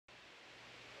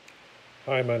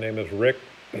Hi, my name is Rick.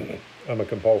 I'm a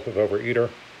compulsive overeater.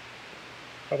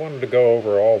 I wanted to go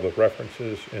over all the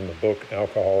references in the book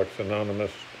Alcoholics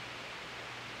Anonymous,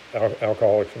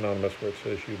 Alcoholics Anonymous, where it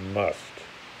says you must,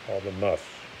 all the musts.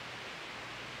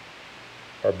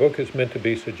 Our book is meant to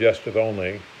be suggestive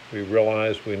only. We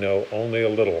realize we know only a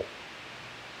little.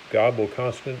 God will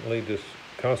constantly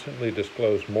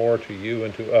disclose more to you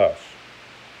and to us.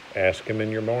 Ask Him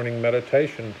in your morning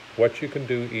meditation what you can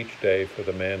do each day for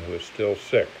the man who is still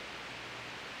sick.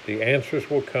 The answers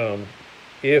will come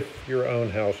if your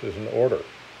own house is in order.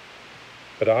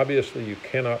 But obviously you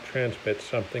cannot transmit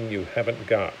something you haven't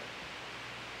got.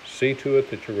 See to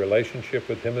it that your relationship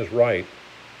with Him is right,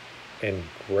 and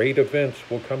great events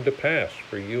will come to pass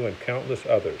for you and countless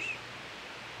others.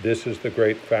 This is the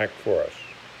great fact for us.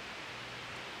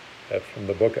 That's from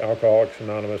the book Alcoholics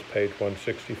Anonymous, page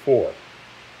 164.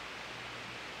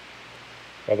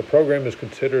 While the program is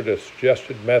considered a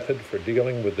suggested method for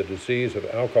dealing with the disease of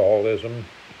alcoholism,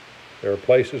 there are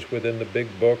places within the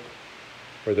big book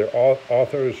where their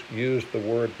authors use the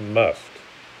word must.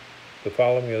 The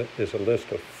following is a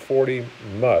list of 40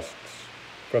 musts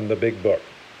from the big book.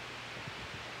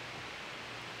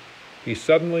 He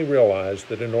suddenly realized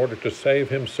that in order to save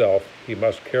himself, he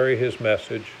must carry his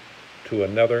message to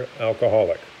another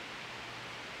alcoholic.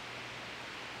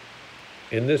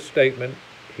 In this statement,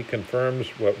 he confirms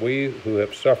what we who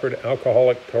have suffered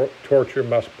alcoholic torture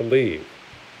must believe,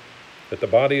 that the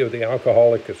body of the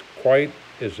alcoholic is quite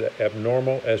as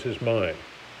abnormal as his mind.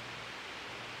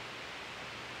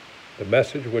 The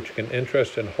message which can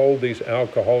interest and hold these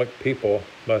alcoholic people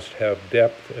must have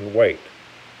depth and weight.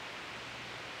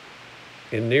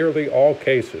 In nearly all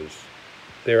cases,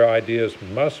 their ideas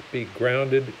must be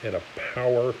grounded in a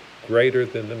power greater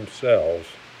than themselves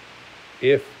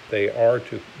if they are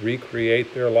to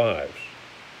recreate their lives.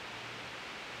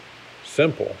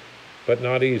 Simple, but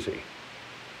not easy.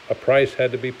 A price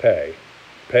had to be paid.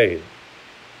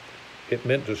 It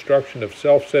meant destruction of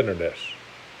self-centeredness.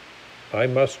 I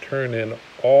must turn in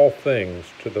all things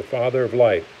to the Father of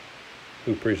Light,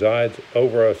 who presides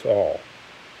over us all.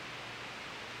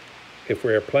 If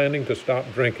we are planning to stop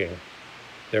drinking,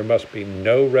 there must be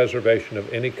no reservation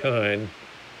of any kind,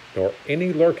 nor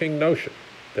any lurking notion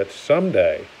that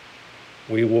someday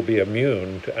we will be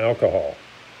immune to alcohol.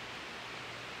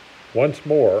 Once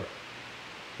more,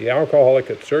 the alcoholic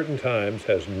at certain times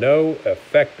has no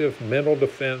effective mental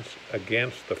defense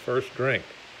against the first drink.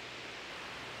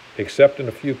 Except in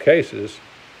a few cases,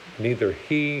 neither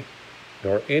he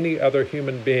nor any other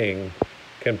human being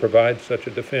can provide such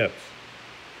a defense.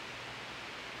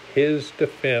 His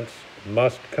defense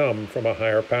must come from a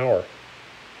higher power.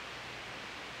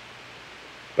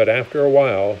 But after a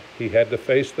while, he had to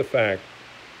face the fact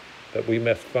that we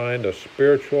must find a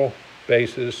spiritual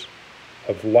basis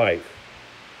of life,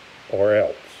 or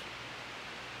else.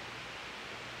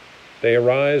 They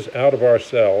arise out of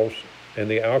ourselves, and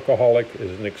the alcoholic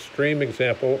is an extreme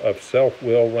example of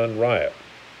self-will run riot,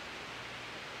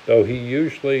 though he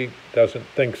usually doesn't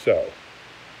think so.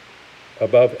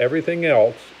 Above everything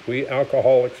else, we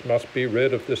alcoholics must be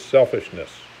rid of this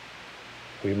selfishness.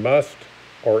 We must,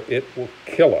 or it will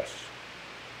kill us.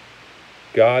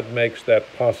 God makes that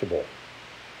possible.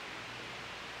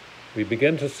 We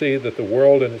begin to see that the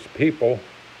world and its people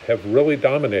have really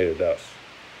dominated us.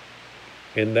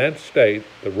 In that state,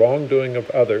 the wrongdoing of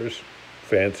others,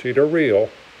 fancied or real,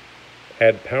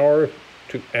 had power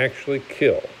to actually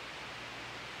kill.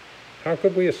 How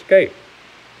could we escape?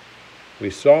 We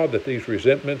saw that these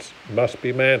resentments must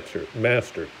be mastered.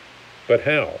 But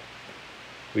how?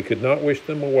 We could not wish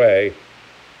them away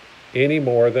any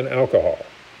more than alcohol.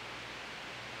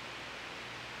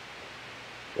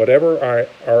 Whatever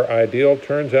our ideal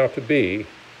turns out to be,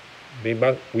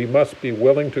 we must be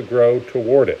willing to grow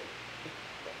toward it.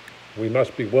 We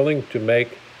must be willing to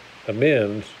make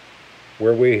amends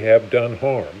where we have done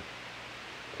harm,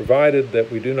 provided that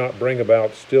we do not bring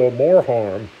about still more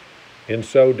harm in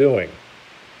so doing.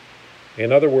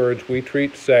 In other words, we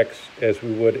treat sex as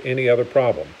we would any other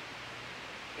problem.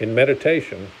 In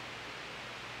meditation,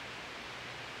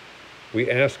 we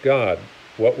ask God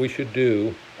what we should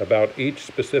do about each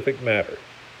specific matter.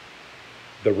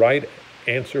 The right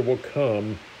answer will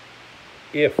come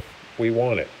if we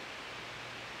want it.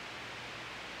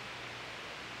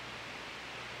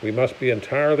 We must be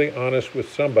entirely honest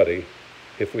with somebody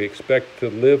if we expect to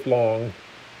live long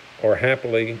or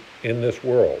happily in this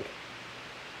world.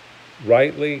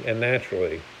 Rightly and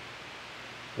naturally,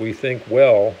 we think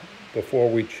well before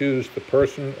we choose the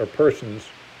person or persons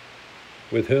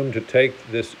with whom to take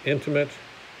this intimate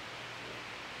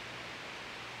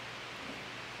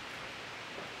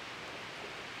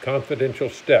confidential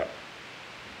step.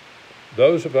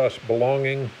 Those of us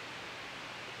belonging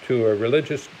to a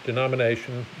religious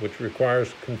denomination which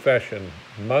requires confession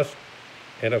must,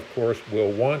 and of course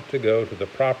will want to go to the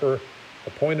proper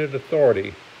appointed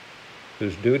authority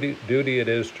whose duty it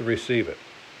is to receive it.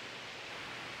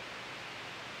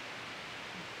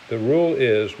 The rule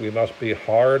is we must be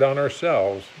hard on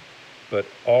ourselves, but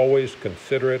always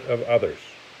considerate of others.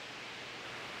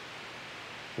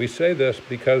 We say this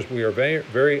because we are very,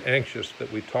 very anxious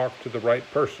that we talk to the right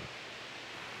person.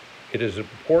 It is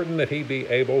important that he be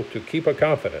able to keep a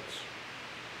confidence,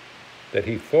 that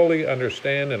he fully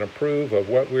understand and approve of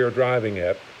what we are driving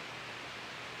at,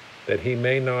 that he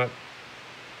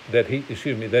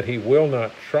will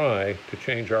not try to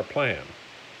change our plan.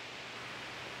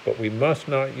 But we must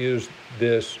not use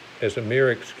this as a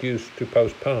mere excuse to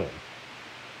postpone.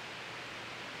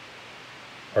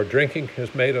 Our drinking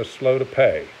has made us slow to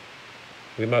pay.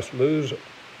 We must lose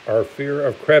our fear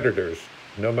of creditors,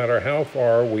 no matter how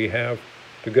far we have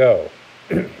to go,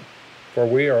 for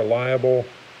we are liable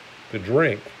to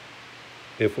drink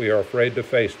if we are afraid to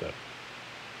face them.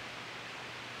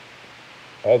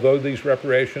 Although these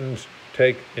reparations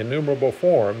take innumerable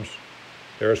forms,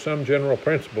 there are some general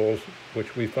principles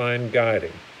which we find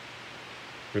guiding,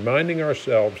 reminding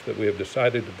ourselves that we have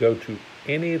decided to go to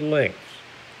any lengths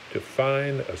to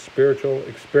find a spiritual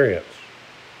experience.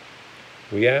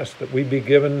 We ask that we be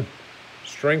given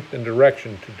strength and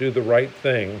direction to do the right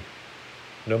thing,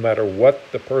 no matter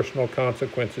what the personal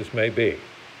consequences may be.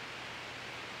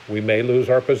 We may lose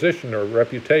our position or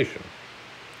reputation,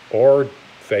 or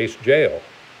face jail,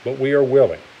 but we are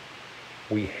willing.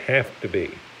 We have to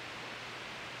be.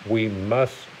 We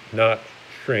must not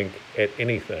shrink at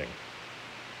anything.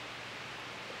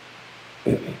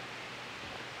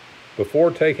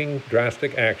 Before taking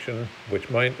drastic action, which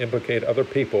might implicate other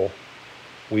people,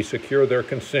 we secure their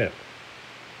consent.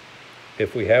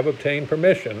 If we have obtained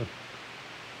permission,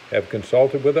 have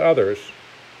consulted with others,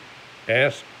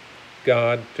 ask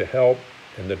God to help,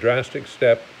 and the drastic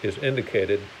step is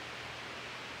indicated,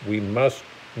 we must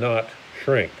not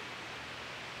shrink.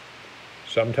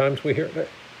 Sometimes we hear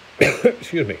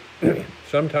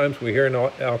Sometimes we hear an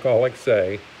alcoholic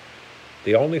say,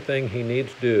 the only thing he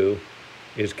needs to do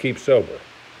is keep sober.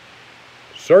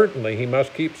 Certainly he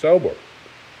must keep sober,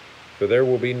 for there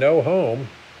will be no home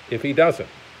if he doesn't.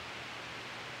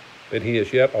 But he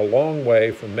is yet a long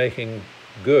way from making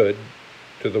good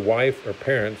to the wife or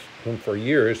parents whom for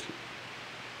years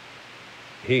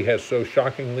he has so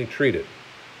shockingly treated.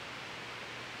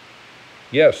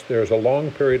 Yes, there is a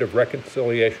long period of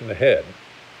reconciliation ahead.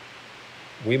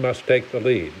 We must take the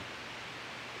lead.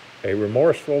 A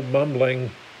remorseful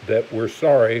mumbling that we're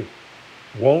sorry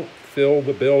won't fill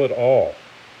the bill at all.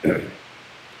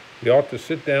 We ought to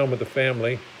sit down with the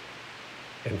family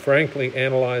and frankly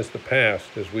analyze the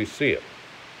past as we see it,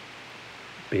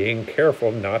 being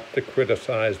careful not to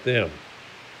criticize them.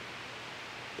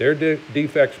 Their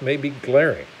defects may be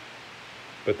glaring,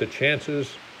 but the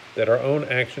chances that our own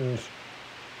actions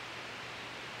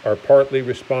are partly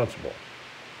responsible.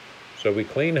 So we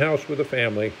clean house with the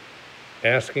family,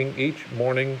 asking each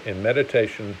morning in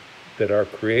meditation that our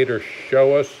Creator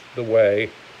show us the way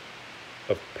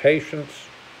of patience,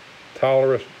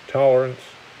 tolerance,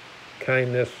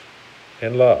 kindness,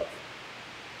 and love.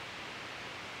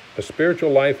 A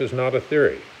spiritual life is not a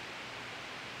theory.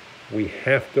 We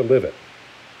have to live it.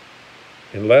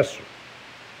 Unless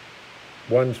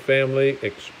one's family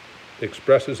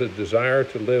expresses a desire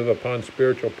to live upon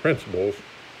spiritual principles,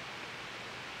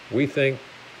 we think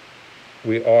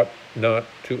we ought not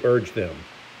to urge them.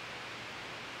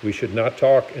 We should not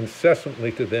talk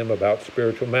incessantly to them about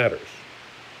spiritual matters.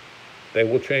 They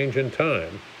will change in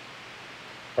time.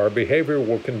 Our behavior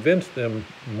will convince them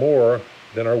more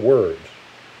than our words.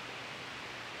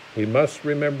 We must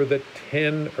remember that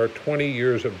 10 or 20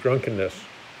 years of drunkenness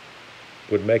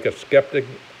would make a skeptic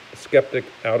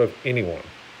out of anyone.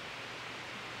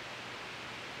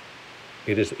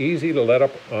 It is easy to let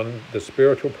up on the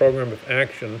spiritual program of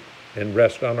action and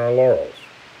rest on our laurels.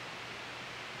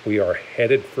 We are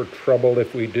headed for trouble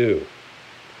if we do,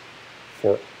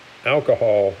 for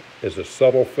alcohol is a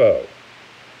subtle foe.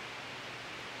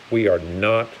 We are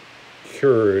not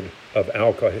cured of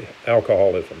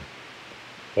alcoholism.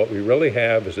 What we really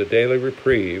have is a daily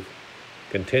reprieve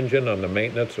contingent on the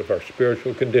maintenance of our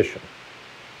spiritual condition.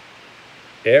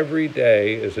 Every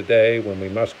day is a day when we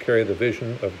must carry the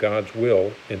vision of God's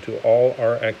will into all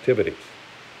our activities.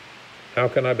 How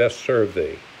can I best serve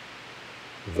thee?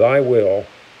 Thy will,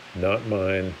 not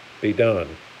mine, be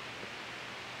done.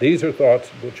 These are thoughts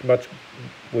which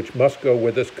must go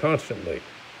with us constantly.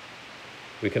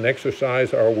 We can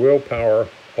exercise our willpower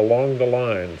along the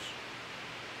lines,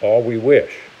 all we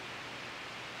wish.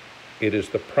 It is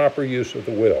the proper use of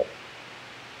the will.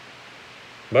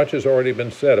 Much has already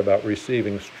been said about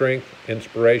receiving strength,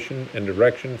 inspiration, and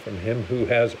direction from Him who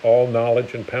has all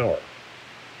knowledge and power.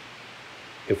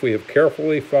 If we have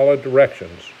carefully followed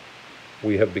directions,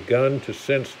 we have begun to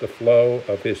sense the flow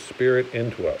of His Spirit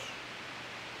into us.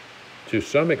 To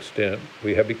some extent,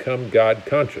 we have become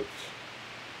God-conscious.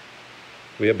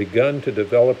 We have begun to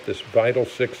develop this vital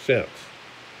sixth sense.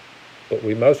 But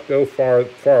we must go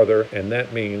farther, and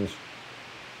that means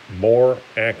more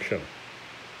action.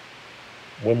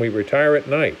 When we retire at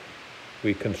night,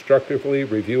 we constructively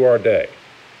review our day.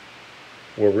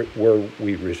 Were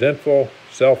we resentful,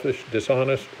 selfish,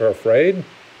 dishonest, or afraid?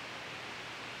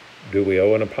 Do we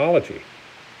owe an apology?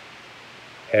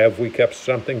 Have we kept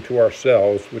something to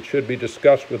ourselves which should be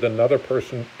discussed with another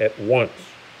person at once?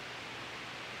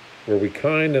 Were we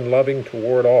kind and loving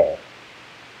toward all?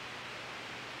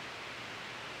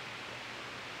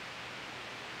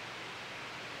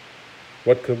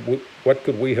 What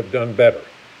could we have done better?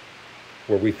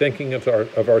 Were we thinking of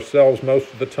ourselves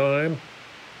most of the time?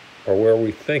 Or were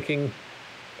we thinking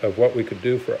of what we could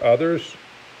do for others,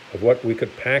 of what we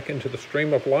could pack into the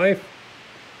stream of life?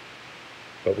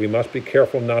 But we must be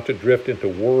careful not to drift into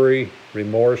worry,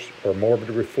 remorse, or morbid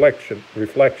reflection,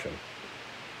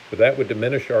 for that would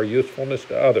diminish our usefulness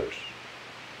to others.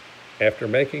 After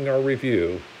making our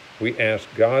review, we ask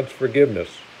God's forgiveness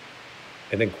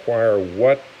and inquire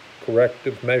what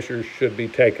corrective measures should be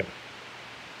taken.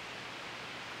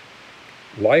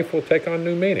 Life will take on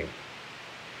new meaning.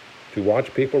 To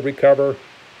watch people recover,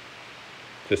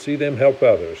 to see them help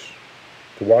others,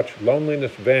 to watch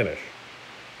loneliness vanish,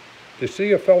 to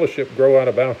see a fellowship grow out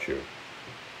about you,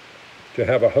 to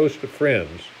have a host of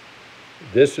friends,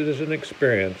 this is an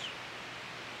experience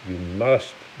you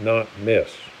must not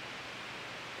miss.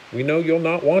 We know you'll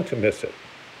not want to miss it.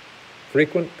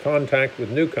 Frequent contact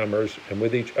with newcomers and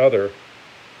with each other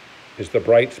is the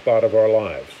bright spot of our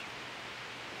lives.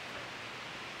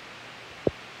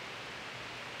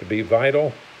 To be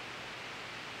vital,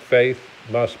 faith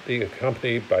must be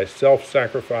accompanied by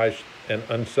self-sacrifice and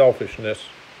unselfishness,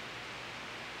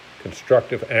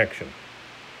 constructive action.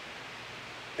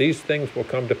 These things will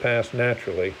come to pass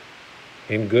naturally,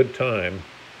 in good time,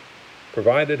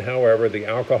 provided, however, the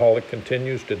alcoholic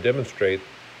continues to demonstrate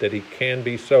that he can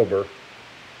be sober,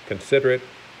 considerate,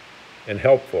 and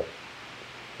helpful,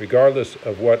 regardless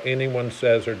of what anyone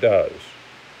says or does.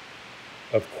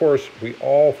 Of course, we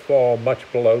all fall much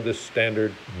below this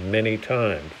standard many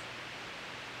times,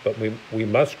 but we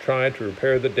must try to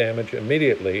repair the damage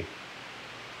immediately,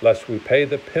 lest we pay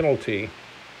the penalty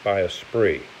by a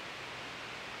spree.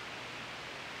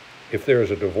 If there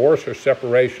is a divorce or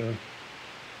separation,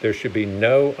 there should be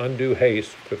no undue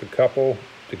haste for the couple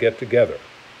to get together.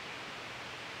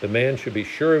 The man should be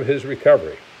sure of his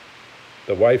recovery.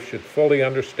 The wife should fully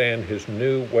understand his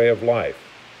new way of life.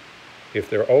 If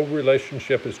their old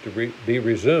relationship is to be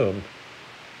resumed,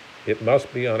 it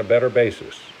must be on a better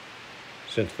basis,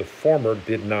 since the former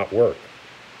did not work.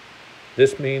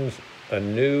 This means a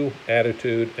new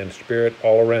attitude and spirit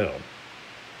all around.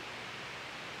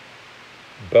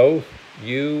 Both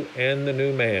you and the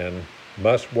new man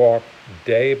must walk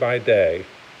day by day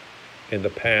in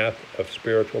the path of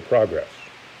spiritual progress.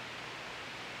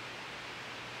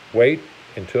 Wait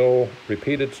until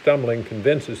repeated stumbling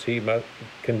convinces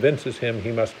him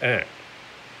he must act.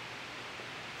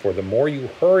 For the more you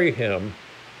hurry him,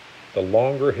 the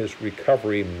longer his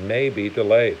recovery may be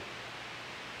delayed.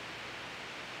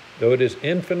 Though it is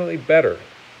infinitely better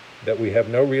that we have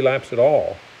no relapse at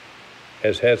all,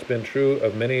 as has been true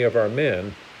of many of our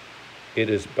men, it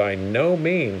is by no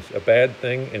means a bad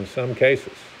thing in some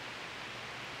cases.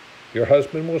 Your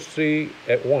husband will see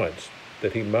at once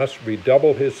that he must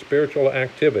redouble his spiritual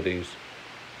activities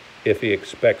if he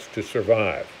expects to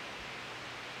survive.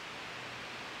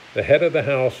 The head of the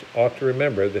house ought to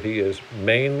remember that he is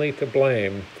mainly to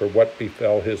blame for what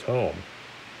befell his home.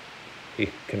 He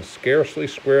can scarcely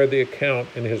square the account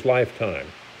in his lifetime,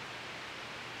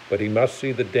 but he must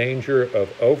see the danger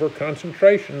of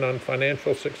over-concentration on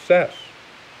financial success.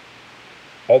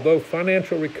 Although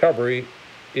financial recovery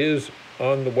is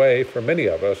on the way for many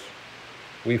of us,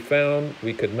 we found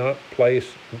we could not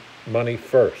place money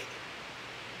first.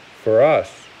 For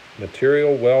us,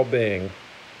 material well-being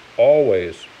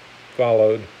always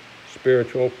followed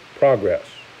spiritual progress.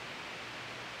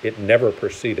 It never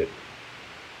preceded.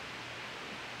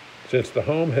 Since the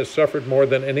home has suffered more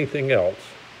than anything else,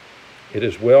 it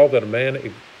is well that a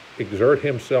man exert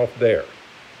himself there.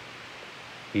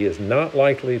 He is not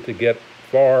likely to get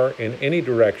far in any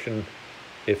direction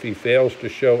if he fails to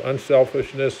show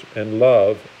unselfishness and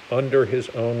love under his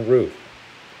own roof.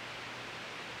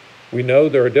 We know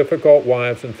there are difficult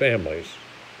wives and families,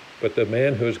 but the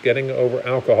man who is getting over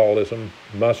alcoholism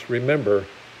must remember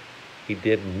he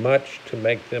did much to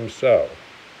make them so.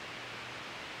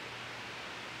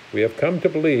 We have come to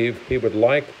believe he would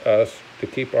like us to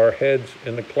keep our heads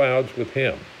in the clouds with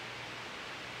him,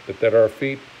 but that our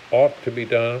feet ought to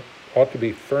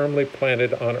be firmly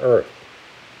planted on earth.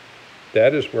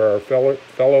 That is where our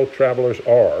fellow travelers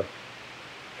are,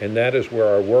 and that is where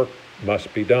our work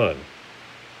must be done.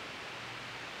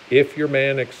 If your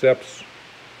man accepts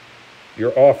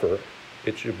your offer,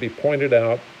 it should be pointed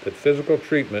out that physical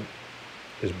treatment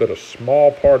is but a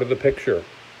small part of the picture.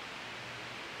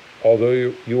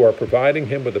 Although you are providing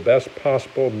him with the best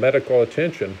possible medical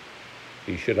attention,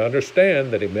 he should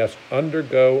understand that he must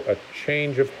undergo a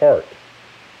change of heart.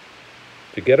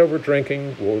 To get over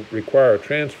drinking will require a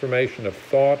transformation of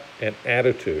thought and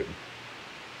attitude.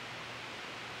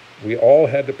 We all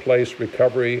had to place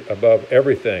recovery above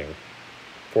everything,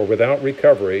 for without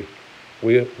recovery,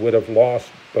 we would have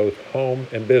lost both home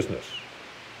and business.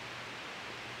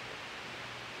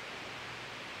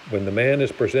 When the man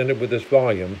is presented with this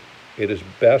volume, it is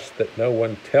best that no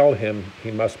one tell him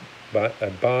he must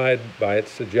abide by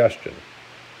its suggestion.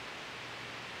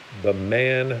 The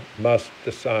man must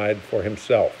decide for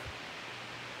himself.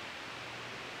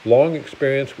 Long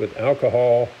experience with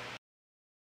alcohol